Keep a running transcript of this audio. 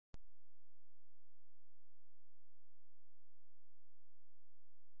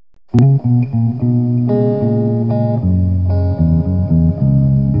Hey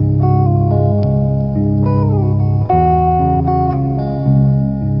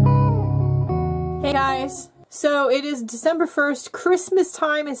guys, so it is December 1st. Christmas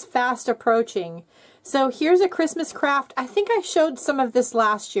time is fast approaching. So here's a Christmas craft. I think I showed some of this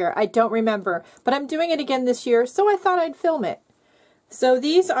last year. I don't remember, but I'm doing it again this year, so I thought I'd film it. So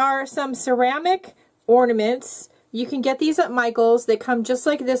these are some ceramic ornaments. You can get these at Michael's. They come just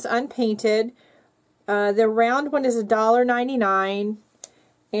like this, unpainted. The round one is $1.99.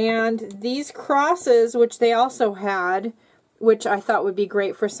 And these crosses, which they also had, which I thought would be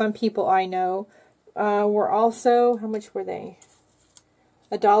great for some people I know, were also, how much were they?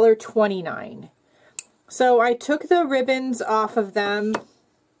 $1.29. So I took the ribbons off of them.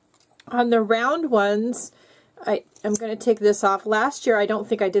 On the round ones, I'm going to take this off. Last year I don't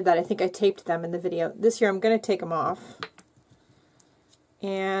think I did that. I think I taped them in the video. This year I'm going to take them off.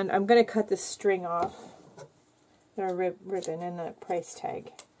 And I'm going to cut the string off. The ribbon and the price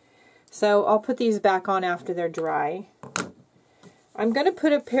tag. So I'll put these back on after they're dry. I'm going to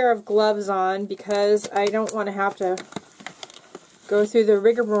put a pair of gloves on because I don't want to have to go through the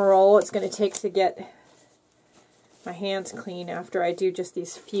rigmarole it's going to take to get my hands clean after I do just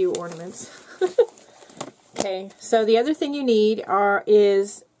these few ornaments. Okay, so the other thing you need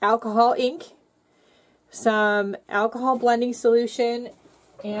is alcohol ink, some alcohol blending solution,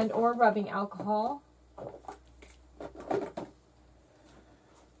 and or rubbing alcohol.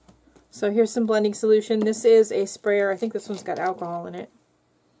 So here's some blending solution. This is a sprayer. I think this one's got alcohol in it.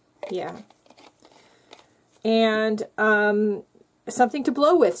 Yeah. And something to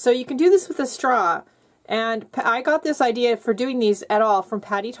blow with. So you can do this with a straw. And I got this idea for doing these at all from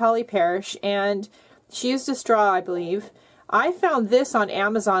Patty Tolly Parrish, and she used a straw, I believe. I found this on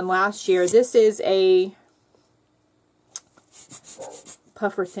Amazon last year. This is a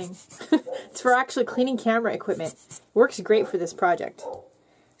puffer thing. It's for actually cleaning camera equipment. Works great for this project.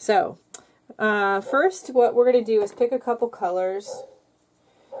 So, first what we're going to do is pick a couple colors.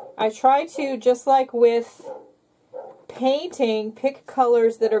 I try to, just like with painting, pick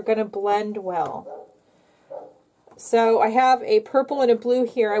colors that are going to blend well. So I have a purple and a blue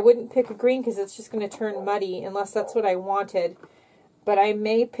here. I wouldn't pick a green because it's just going to turn muddy unless that's what I wanted. But I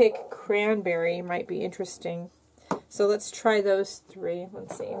may pick cranberry. Might be interesting. So let's try those three.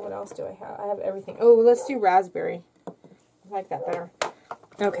 Let's see. What else do I have? I have everything. Oh, let's do raspberry. I like that better.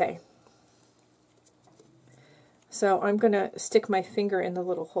 Okay. So I'm going to stick my finger in the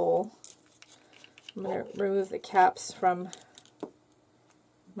little hole. I'm going to remove the caps from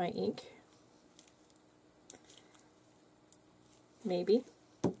my ink. Maybe.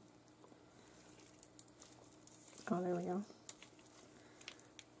 Oh, there we go.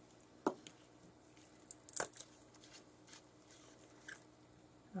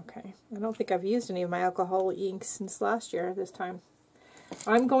 Okay. I don't think I've used any of my alcohol inks since last year this time.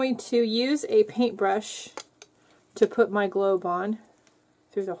 I'm going to use a paintbrush to put my globe on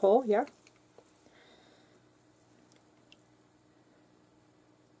through the hole, yeah.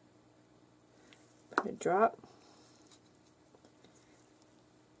 Put a drop.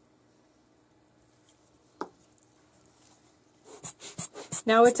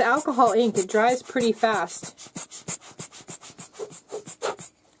 Now it's alcohol ink, it dries pretty fast.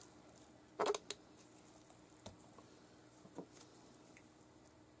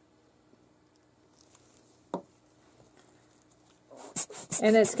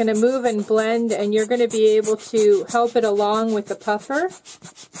 And it's going to move and blend, and you're going to be able to help it along with the puffer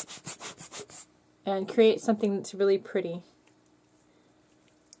and create something that's really pretty.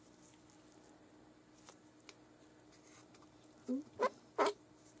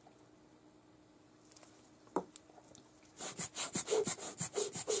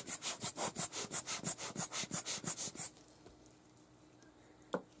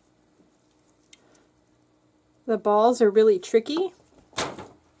 The balls are really tricky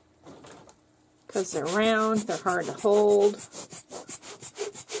because they're round, they're hard to hold,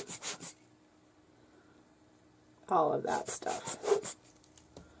 all of that stuff.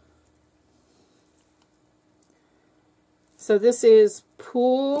 So this is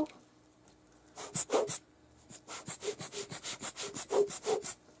pool,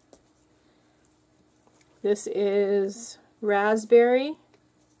 this is raspberry,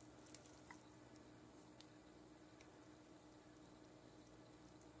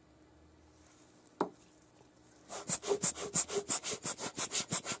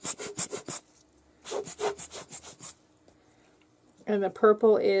 and the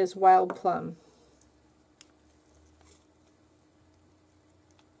purple is wild plum.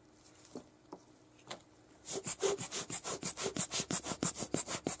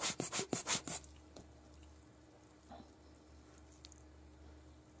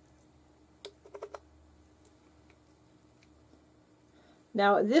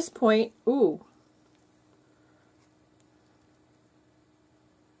 Now at this point, ooh.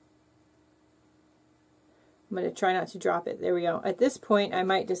 I'm going to try not to drop it. There we go. At this point, I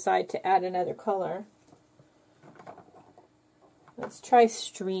might decide to add another color. Let's try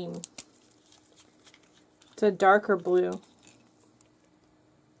Stream. It's a darker blue.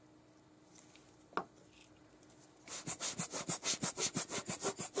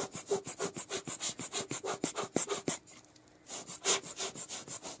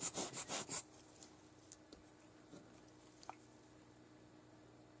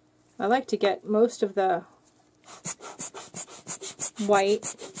 I like to get most of the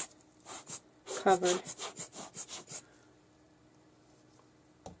white covered.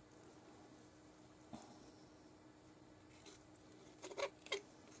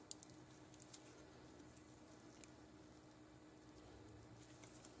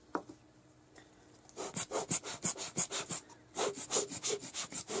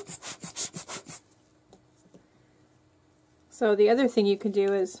 So the other thing you can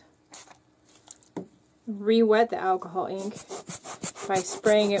do is re-wet the alcohol ink by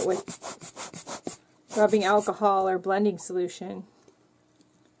spraying it with rubbing alcohol or blending solution.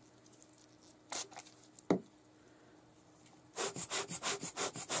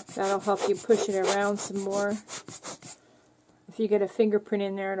 That'll help you push it around some more. If you get a fingerprint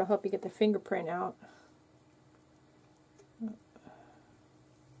in there, it'll help you get the fingerprint out.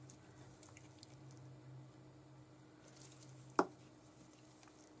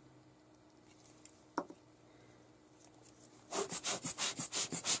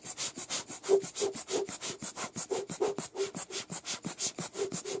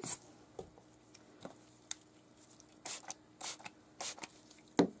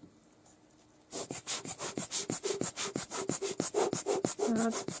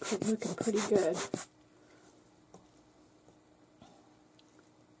 That's looking pretty good.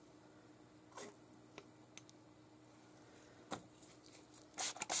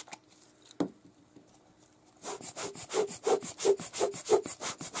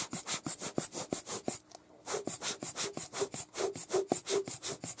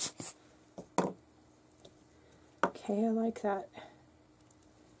 Okay, I like that.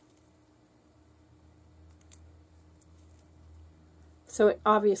 So it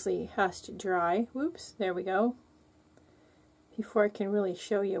obviously has to dry. Whoops, there we go. Before I can really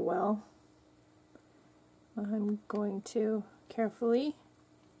show you well, I'm going to carefully,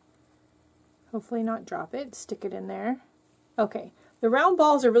 hopefully not drop it, stick it in there. Okay, the round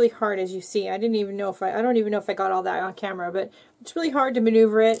balls are really hard, as you see. I don't even know if I got all that on camera, but it's really hard to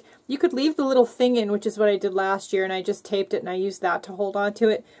maneuver it. You could leave the little thing in, which is what I did last year, and I just taped it and I used that to hold on to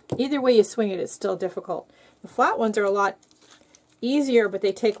it. Either way you swing it, it's still difficult. The flat ones are a lot easier, but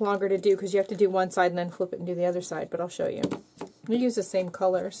they take longer to do because you have to do one side and then flip it and do the other side, but I'll show you. We use the same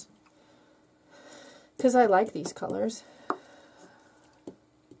colors because I like these colors.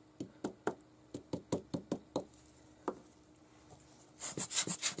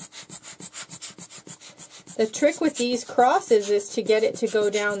 The trick with these crosses is to get it to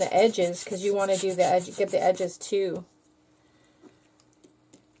go down the edges because you want to do the edge, get the edges too.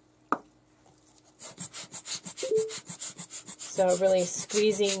 So really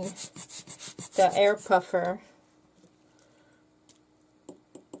squeezing the air puffer.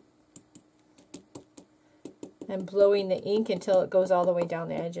 And blowing the ink until it goes all the way down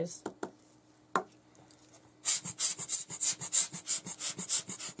the edges.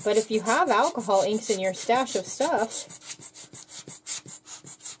 But if you have alcohol inks in your stash of stuff,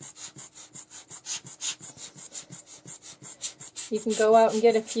 you can go out and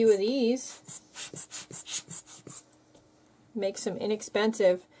get a few of these. Make some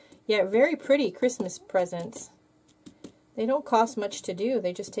inexpensive, yet very pretty Christmas presents. They don't cost much to do,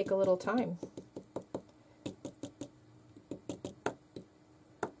 they just take a little time.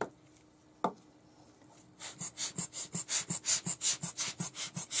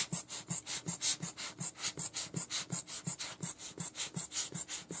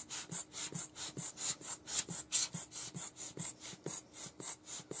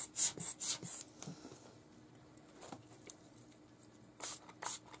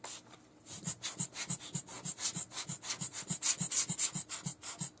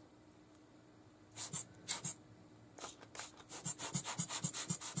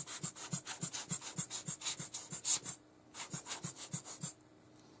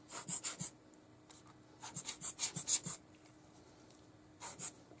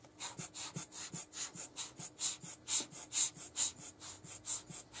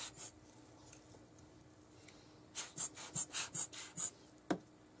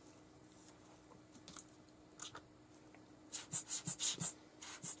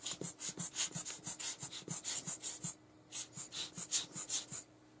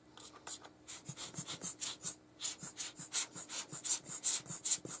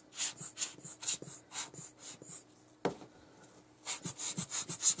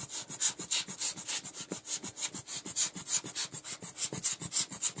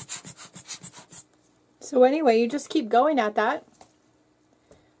 So anyway, you just keep going at that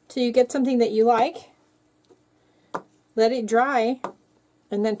till you get something that you like. Let it dry,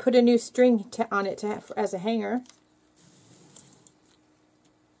 and then put a new string on it as a hanger.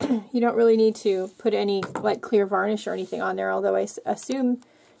 You don't really need to put any like clear varnish or anything on there, although I assume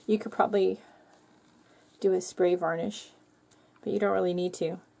you could probably do a spray varnish, but you don't really need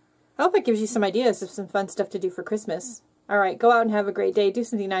to. I hope it gives you some ideas of some fun stuff to do for Christmas. Alright, go out and have a great day. Do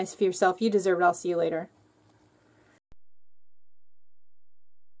something nice for yourself. You deserve it. I'll see you later.